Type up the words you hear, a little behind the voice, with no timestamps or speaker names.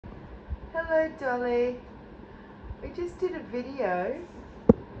Hello, Dolly. We just did a video.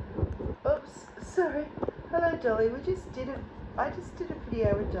 Oops, sorry. Hello, Dolly. I just did a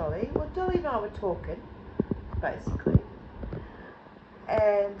video with Dolly. Well, Dolly and I were talking, basically.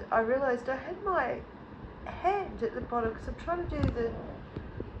 And I realised I had my hand at the bottom because I'm trying to do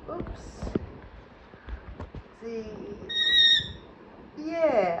I'm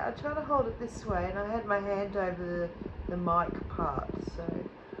trying to hold it this way, and I had my hand over the mic part, so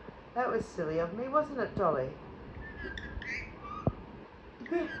that was silly of me, wasn't it, Dolly?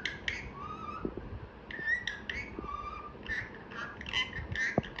 Yeah.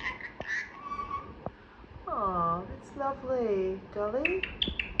 Oh, that's lovely, Dolly.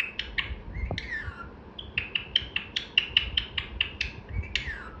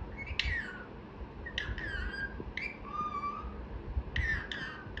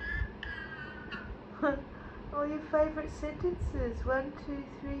 All your favourite sentences. 1, 2,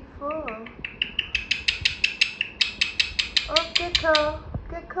 3, 4. Oh, gecko,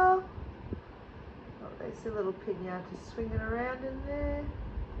 gecko. Oh, there's a little pinata swinging around in there.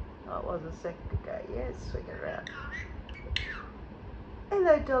 Oh, it was a second ago. Yeah, it's swinging around.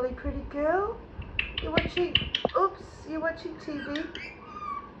 Hello, Dolly, pretty girl. You're watching. Oops, you're watching TV.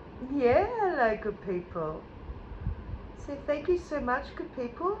 Yeah, hello, good people. So thank you so much, good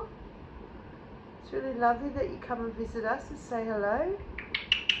people. It's really lovely that you come and visit us and say hello.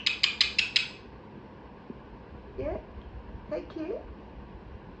 Yeah, thank you.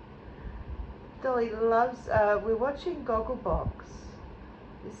 Dolly loves, we're watching Gogglebox.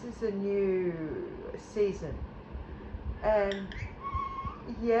 This is a new season. And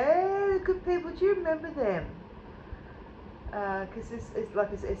yeah, good people, do you remember them? Because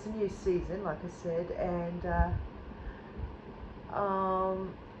it's a new season, like I said, and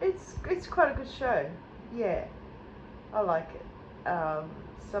it's quite a good show. Yeah, I like it.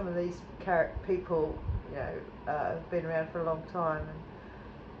 Some of these people, you know, have been around for a long time, and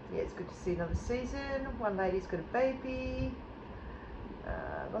yeah, it's good to see another season. One lady's got a baby.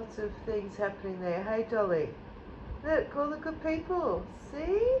 Lots of things happening there. Hey, Dolly, look, all the good people.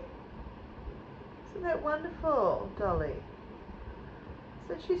 See? Isn't that wonderful, Dolly?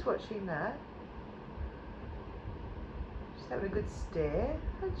 So she's watching that. She's having a good stare.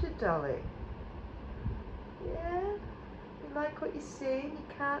 Aren't you, Dolly? Yeah? You like what you're seeing? You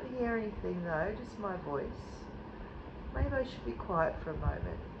can't hear anything though, just my voice. Maybe I should be quiet for a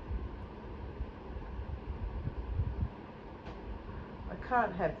moment. I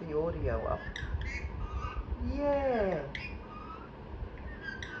can't have the audio up. Yeah.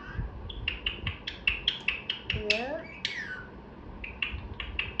 Yeah?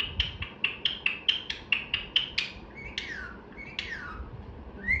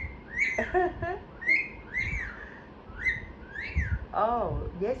 Oh,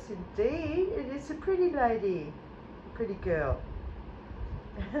 yes indeed. It is a pretty lady. Pretty girl.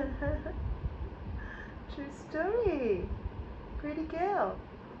 True story. Pretty girl.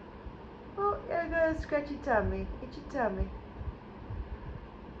 Oh, yeah, go scratch your tummy. Itch your tummy.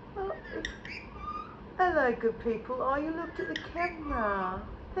 Oh, hello, good people. Oh, you looked at the camera.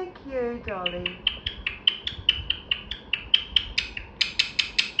 Thank you, Dolly.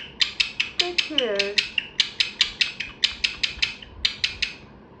 Thank you.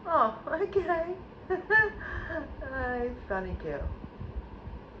 Oh, okay. Oh, funny girl.